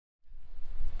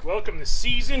Welcome to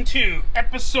Season 2,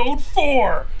 Episode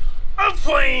 4 of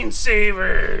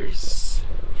PlaneSavers.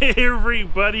 Hey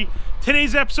everybody,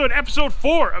 today's episode, Episode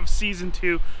 4 of Season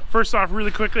 2. First off,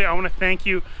 really quickly, I want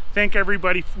to thank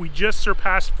everybody. We just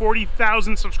surpassed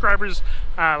 40,000 subscribers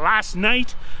last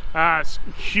night.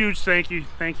 Huge thank you.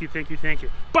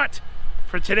 But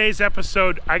for today's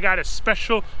episode, I got a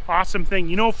special, awesome thing.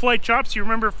 You know Flight Chops? You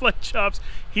remember Flight Chops?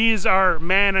 He is our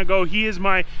man. He is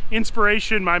my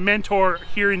inspiration, my mentor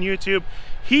here in YouTube.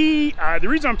 The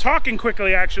reason I'm talking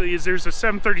quickly actually is there's a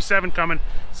 737 coming,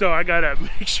 so I gotta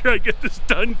make sure I get this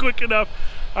done quick enough.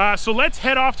 So let's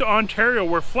head off to Ontario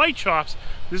where Flight Chops,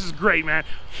 this is great, man.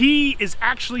 He is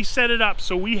actually set it up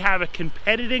so we have a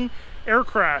competing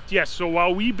aircraft. Yes, so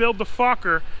while we build the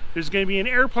Fokker, there's going to be an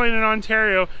airplane in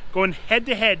Ontario going head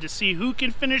to head to see who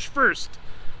can finish first.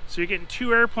 So you're getting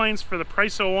two airplanes for the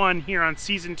price of one here on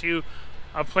Season 2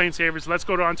 of PlaneSavers. Let's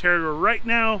go to Ontario right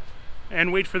now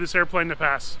and wait for this airplane to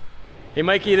pass. Hey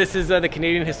Mikey, this is the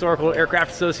Canadian Historical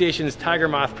Aircraft Association's Tiger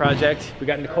Moth project. We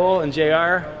got Nicole and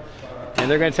JR,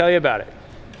 and they're going to tell you about it.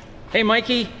 Hey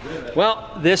Mikey,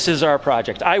 well, this is our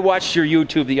project. I watched your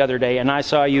YouTube the other day and I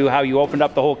saw how you opened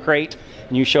up the whole crate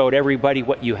and you showed everybody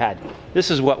what you had.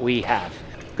 This is what we have.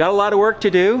 Got a lot of work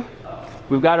to do.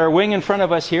 We've got our wing in front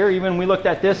of us here. Even we looked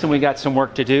at this and we got some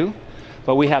work to do,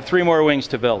 but we have 3 more wings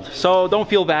to build. So don't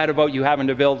feel bad about you having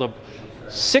to build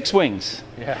 6 wings.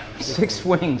 Yeah. 6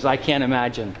 wings, I can't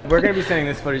imagine. We're going to be sending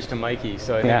this footage to Mikey,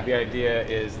 so I think the idea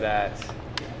is that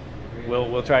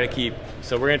we'll try to keep,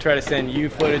 so we're going to try to send you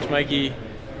footage, Mikey,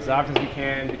 as often as we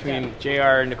can. Between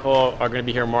JR and Nicole are going to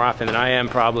be here more often than I am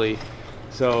probably.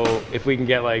 So if we can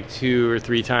get like 2 or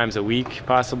 3 times a week,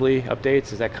 possibly,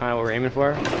 updates, is that kind of what we're aiming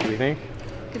for? What do we think?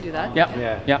 Could do that.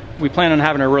 Yeah. We plan on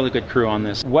having a really good crew on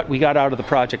this. What we got out of the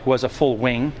project was a full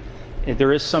wing.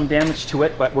 There is some damage to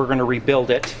it, but we're going to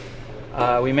rebuild it.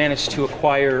 We managed to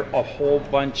acquire a whole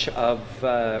bunch of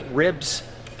ribs.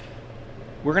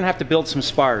 We're going to have to build some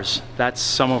spars. That's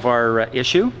some of our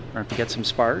issue. We're going to have to get some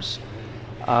spars.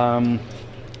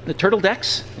 The turtle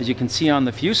decks, as you can see on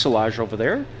the fuselage over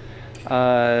there,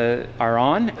 are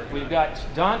on. We've got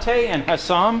Dante and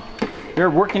Hassam. They're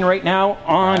working right now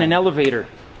on an elevator.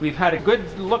 We've had a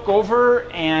good look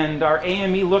over, and our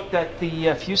AME looked at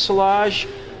the fuselage.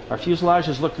 Our fuselage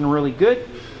is looking really good,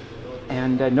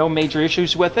 and no major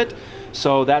issues with it.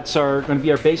 So that's going to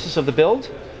be our basis of the build.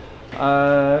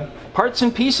 Parts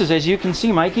and pieces, as you can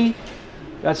see, Mikey.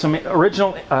 Got some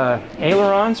original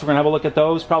ailerons. We're going to have a look at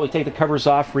those. Probably take the covers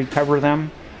off, recover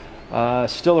them.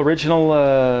 Still original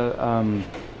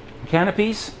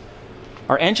canopies.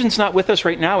 Our engine's not with us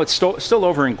right now. It's still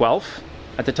over in Guelph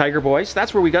at the Tiger Boys.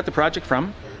 That's where we got the project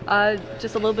from.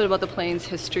 Just a little bit about the plane's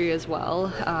history as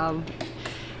well.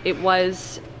 It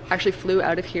actually flew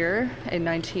out of here in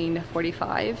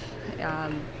 1945.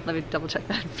 Let me double check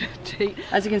that date.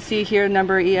 As you can see here,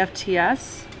 number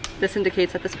EFTS. This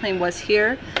indicates that this plane was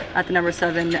here at the number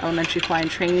 7 Elementary Flying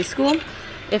Training School.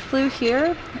 It flew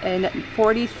here in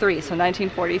 43, so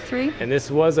 1943. And this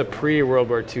was a pre-World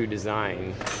War II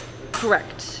design.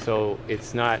 Correct. So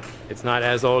it's not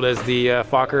as old as the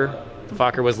Fokker. The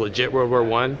Fokker was legit World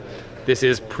War I. This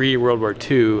is pre-World War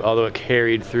II, although it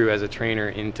carried through as a trainer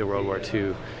into World War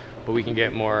II. But we can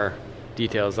get more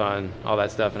details on all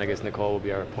that stuff, and I guess Nicole will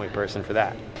be our point person for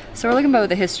that. So we're looking about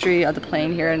the history of the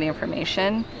plane here and the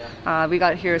information. We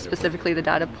got here specifically the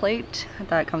data plate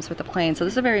that comes with the plane. So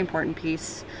this is a very important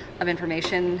piece of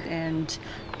information and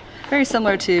very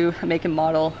similar to a make and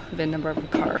model, VIN number of the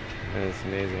car. That's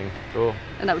amazing. Cool.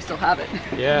 And that we still have it.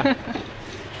 Yeah.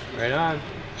 Right on.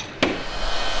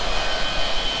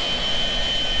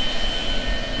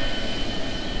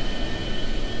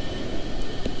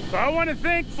 So I want to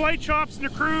thank Flight Chops and the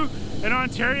crew in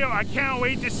Ontario. I can't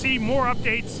wait to see more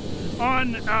updates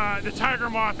on the Tiger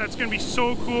Moth. That's going to be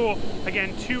so cool.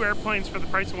 Again, 2 airplanes for the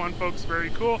price of 1, folks. Very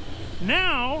cool.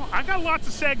 Now, I got lots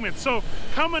of segments. So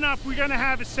coming up, we're going to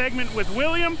have a segment with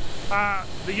William,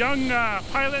 the young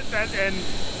pilot and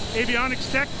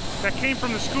avionics tech that came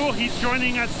from the school. He's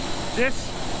joining us this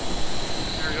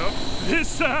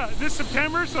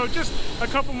September. So just a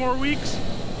couple more weeks.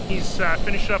 He's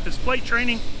finished up his flight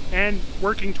training and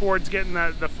working towards getting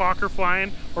the Fokker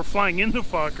flying, or flying in the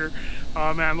Fokker.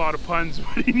 Oh man, a lot of puns,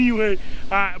 but anyway.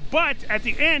 But at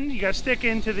the end, you gotta stick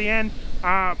into the end.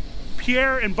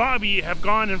 Pierre and Bobby have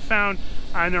gone and found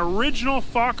an original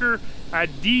Fokker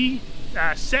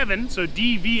D7, so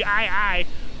DVII,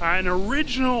 an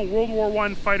original World War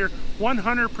I fighter,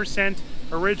 100%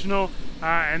 original,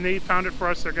 and they found it for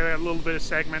us. They're gonna get a little bit of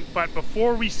segment. But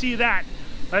before we see that,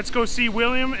 let's go see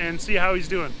William and see how he's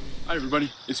doing. Hi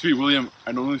everybody, it's me, William.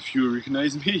 I don't know if you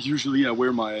recognize me. Usually I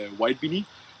wear my white beanie.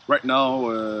 Right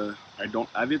now I don't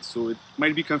have it, so it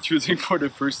might be confusing for the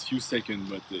first few seconds,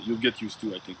 but you'll get used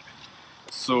to it, I think.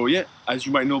 So yeah, as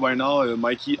you might know by now,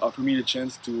 Mikey offered me the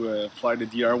chance to fly the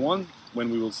DR1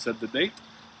 when we will set the date.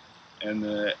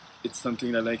 And it's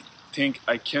something that I think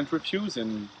I can't refuse,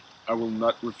 and I will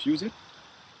not refuse it.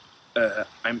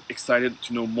 I'm excited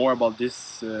to know more about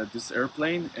this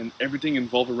airplane and everything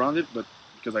involved around it, but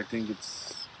because I think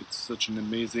it's such an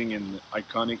amazing and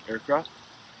iconic aircraft.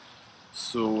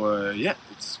 So yeah,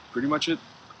 it's pretty much it.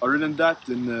 Other than that,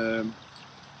 in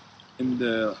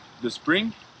the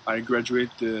spring, I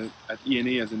graduated at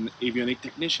ENA as an avionics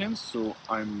technician, so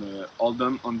I'm all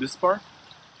done on this part.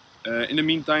 In the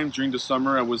meantime, during the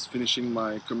summer, I was finishing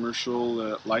my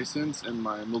commercial license and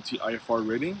my multi-IFR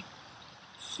rating.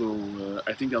 So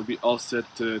I think I'll be all set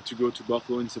to go to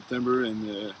Buffalo in September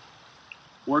and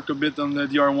work a bit on the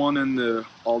DR1 and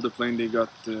all the plane they got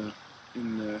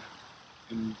in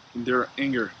their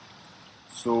hangar.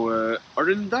 So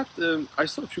other than that, I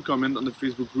saw a few comments on the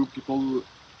Facebook group, people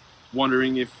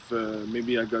wondering if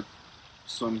maybe I got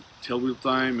some tailwheel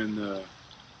time and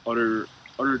other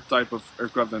type of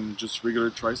aircraft than just regular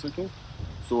tricycle.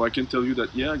 So I can tell you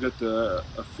that yeah, I got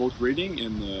a float rating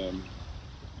and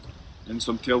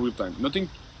some tailwheel time. Nothing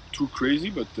too crazy,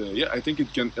 but yeah, I think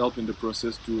it can help in the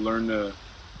process to learn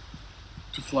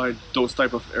to fly those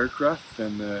type of aircraft.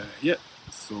 And yeah,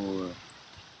 so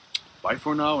bye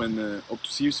for now, and hope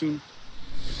to see you soon.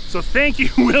 So thank you,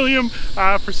 William,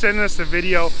 for sending us the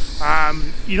video.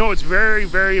 You know, it's very,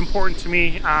 very important to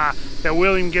me that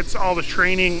William gets all the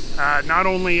training, not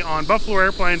only on Buffalo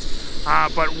airplanes,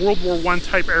 but World War I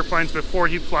type airplanes before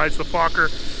he flies the Fokker.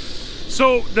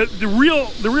 So the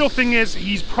real thing is,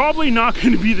 he's probably not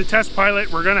going to be the test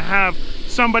pilot. We're going to have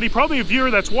somebody, probably a viewer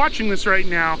that's watching this right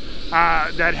now,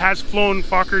 that has flown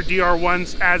Fokker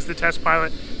DR1s as the test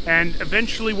pilot. And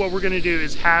eventually what we're going to do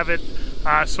is have it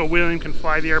so William can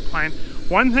fly the airplane.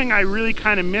 One thing I really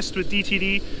kind of missed with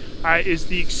DTD is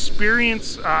the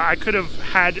experience. I could have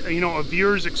had, you know, a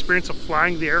viewer's experience of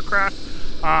flying the aircraft.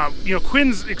 You know,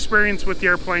 Quinn's experience with the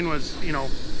airplane was, you know,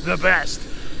 the best.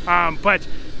 But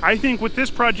I think with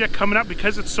this project coming up,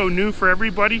 because it's so new for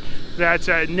everybody,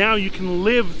 that now you can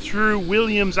live through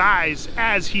William's eyes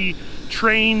as he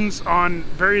trains on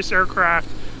various aircraft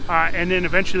and then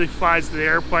eventually flies the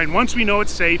airplane. Once we know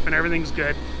it's safe and everything's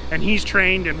good and he's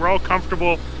trained and we're all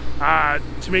comfortable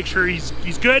to make sure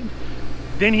he's good,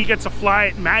 then he gets to fly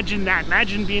it. Imagine that.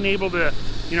 Imagine being able to,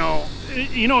 you know,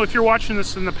 if you're watching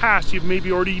this in the past, you've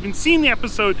maybe already even seen the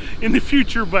episode in the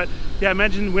future, but yeah,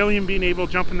 imagine William being able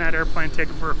to jump in that airplane, take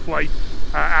it for a flight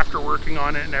after working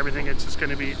on it and everything. It's just going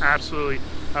to be absolutely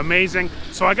amazing.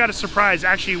 So I got a surprise.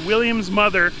 Actually, William's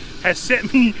mother has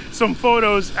sent me some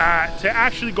photos to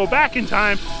actually go back in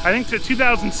time, I think to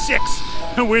 2006,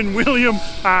 when William,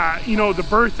 you know, the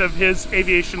birth of his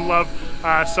aviation love.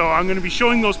 So I'm going to be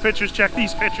showing those pictures. Check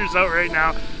these pictures out right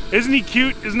now. Isn't he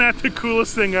cute? Isn't that the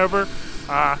coolest thing ever?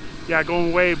 Yeah,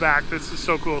 going way back. This is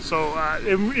so cool. So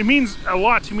it means a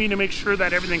lot to me to make sure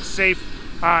that everything's safe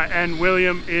and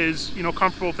William is, you know,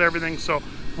 comfortable with everything. So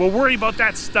we'll worry about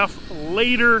that stuff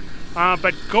later.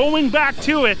 But going back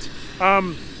to it,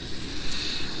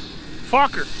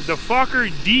 Fokker, the Fokker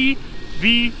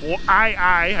DVII,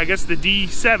 I guess the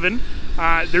D7.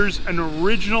 There's an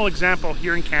original example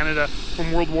here in Canada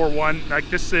from World War I. Like,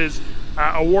 this is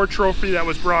a war trophy that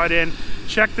was brought in.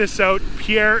 Check this out.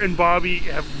 Pierre and Bobby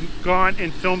have gone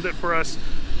and filmed it for us.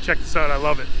 Check this out. I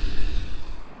love it.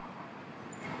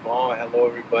 Oh, hello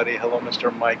everybody. Hello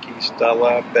Mr. Mikey,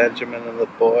 Stella, Benjamin and the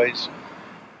boys.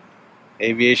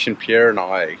 Aviation Pierre and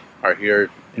I are here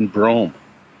in Brome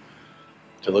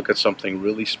to look at something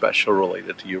really special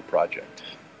related to your project.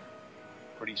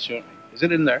 Pretty soon. Is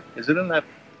it in there? Is it in that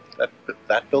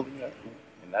building there?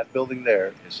 In that building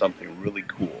there is something really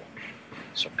cool.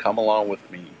 So come along with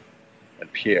me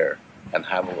and Pierre and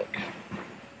have a look.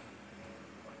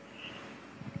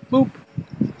 Boop.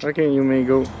 Okay, you may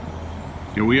go.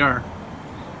 Here we are.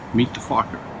 Meet the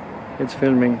Fokker. It's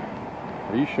filming.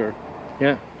 Are you sure?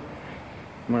 Yeah.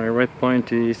 My red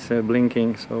point is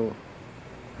blinking, so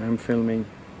I'm filming.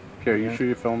 Pierre, you sure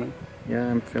you're filming?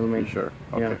 Yeah, I'm filming. You sure?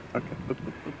 Okay. Yeah. Okay.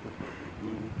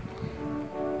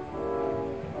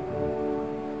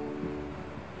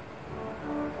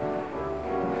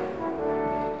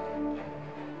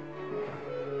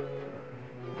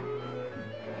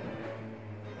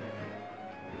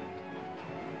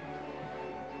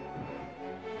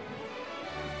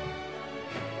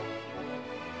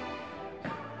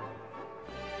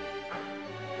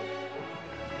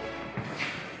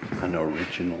 an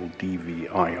original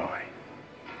DVII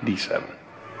D7.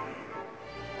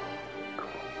 Cool.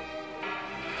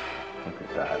 Look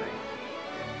at that.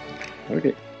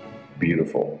 Okay.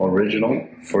 Beautiful. Original,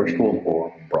 First World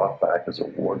War, brought back as a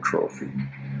war trophy.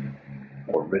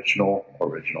 Original,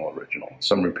 original, original.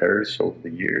 Some repairs over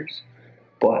the years,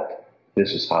 but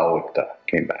this is how it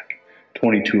came back.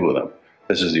 22 of them.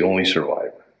 This is the only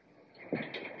survivor.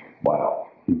 Wow.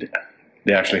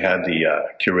 They actually had the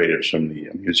curators from the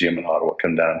museum in Ottawa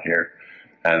come down here,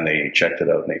 and they checked it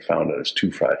out, and they found it was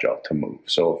too fragile to move.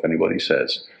 So if anybody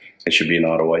says it should be in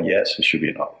Ottawa, yes, it should be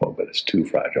in Ottawa, but it's too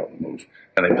fragile to move.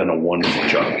 And they've done a wonderful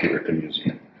job here at the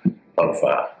museum of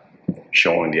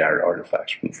showing the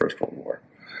artifacts from the First World War.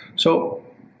 So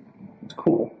it's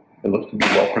cool. It looks to be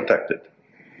well protected.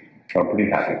 I'm pretty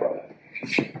happy about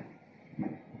it.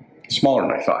 Smaller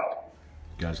than I thought.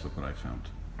 Guys, look what I found.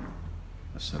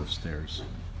 A set of stairs.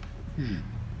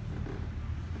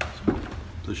 So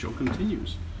the show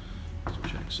continues. So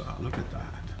check this out. Look at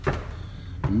that.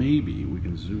 Maybe we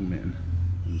can zoom in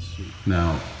and see.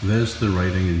 Now, there's the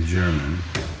writing in German,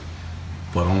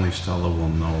 but only Stella will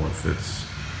know if it's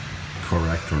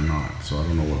correct or not. So I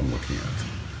don't know what I'm looking at.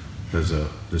 There's a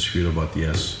dispute about the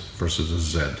S versus a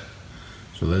Z.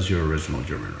 So there's your original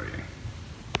German writing.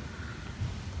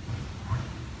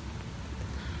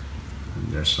 And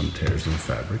there's some tears in the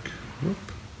fabric. Whoop.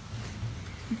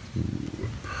 Whoop.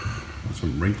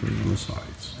 Some wrinkling on the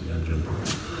sides. The engine.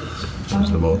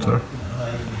 There's the motor.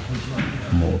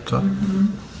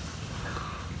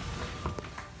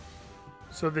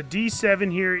 So the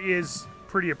D7 here is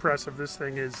pretty impressive. This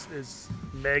thing is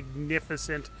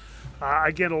magnificent.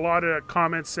 I get a lot of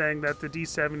comments saying that the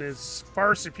D7 is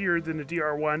far superior than the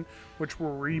DR1, which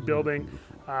we're rebuilding.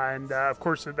 And of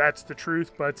course, that's the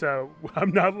truth, but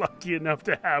I'm not lucky enough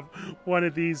to have one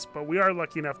of these, but we are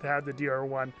lucky enough to have the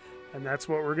DR1. And that's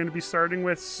what we're going to be starting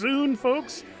with soon,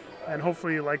 folks. And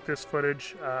hopefully you like this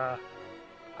footage.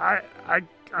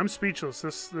 I'm speechless.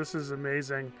 This is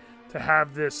amazing. To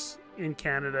have this in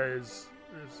Canada is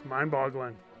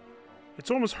mind-boggling. It's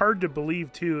almost hard to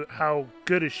believe too how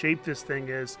good a shape this thing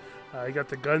is. You got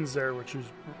the guns there, which is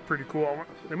pretty cool.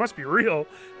 They must be real.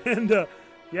 And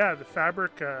yeah, the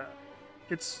fabric,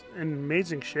 it's in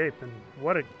amazing shape. And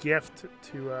what a gift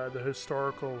to the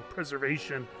historical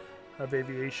preservation of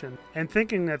aviation. And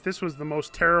thinking that this was the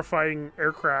most terrifying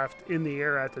aircraft in the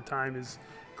air at the time is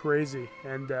crazy.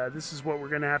 And this is what we're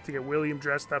going to have to get William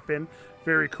dressed up in.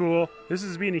 Very cool. This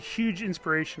has been a huge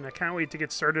inspiration. I can't wait to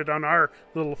get started on our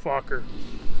little Fokker.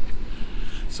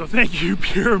 So thank you,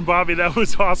 Pierre and Bobby. That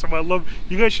was awesome. I love,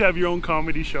 you guys should have your own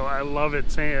comedy show. I love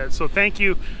it saying it. So thank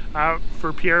you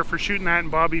for Pierre for shooting that, and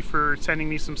Bobby for sending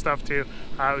me some stuff too.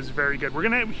 It was very good. We're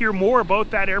going to hear more about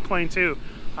that airplane too.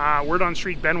 Word on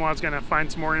street, Benoit's going to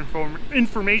find some more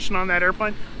information on that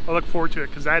airplane. I look forward to it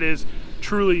because that is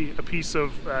truly a piece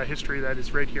of history that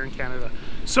is right here in Canada.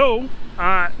 So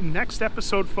next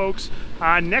episode, folks,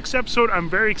 next episode, I'm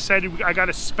very excited. I got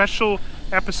a special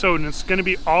episode, and it's going to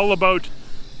be all about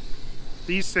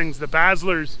these things, the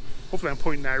Baslers. Hopefully I'm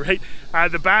pointing that right.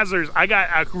 The Baslers. I got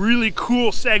a really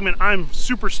cool segment I'm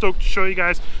super stoked to show you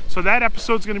guys. So that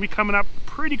episode's going to be coming up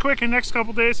pretty quick in the next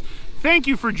couple days. Thank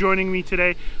you for joining me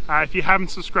today. If you haven't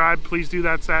subscribed, please do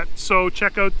that. So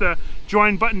check out the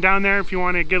join button down there if you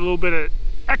want to get a little bit of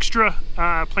extra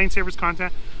PlaneSavers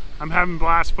content. I'm having a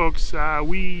blast, folks.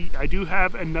 I do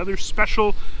have another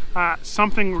special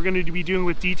something we're going to be doing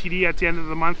with DTD at the end of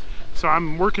the month. So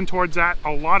I'm working towards that.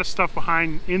 A lot of stuff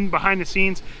behind the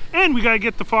scenes, and we got to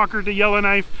get the Fokker to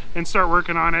Yellowknife and start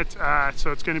working on it.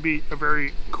 So it's going to be a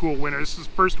very cool winter. This is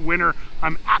the first winter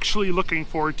I'm actually looking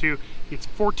forward to. It's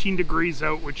 14 degrees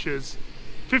out, which is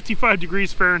 55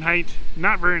 degrees Fahrenheit.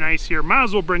 Not very nice here. Might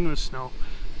as well bring the snow.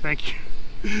 Thank you.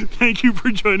 Thank you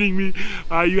for joining me.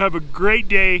 You have a great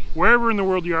day wherever in the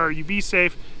world you are. You be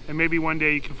safe, and maybe one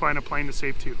day you can find a plane to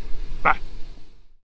save too. Bye.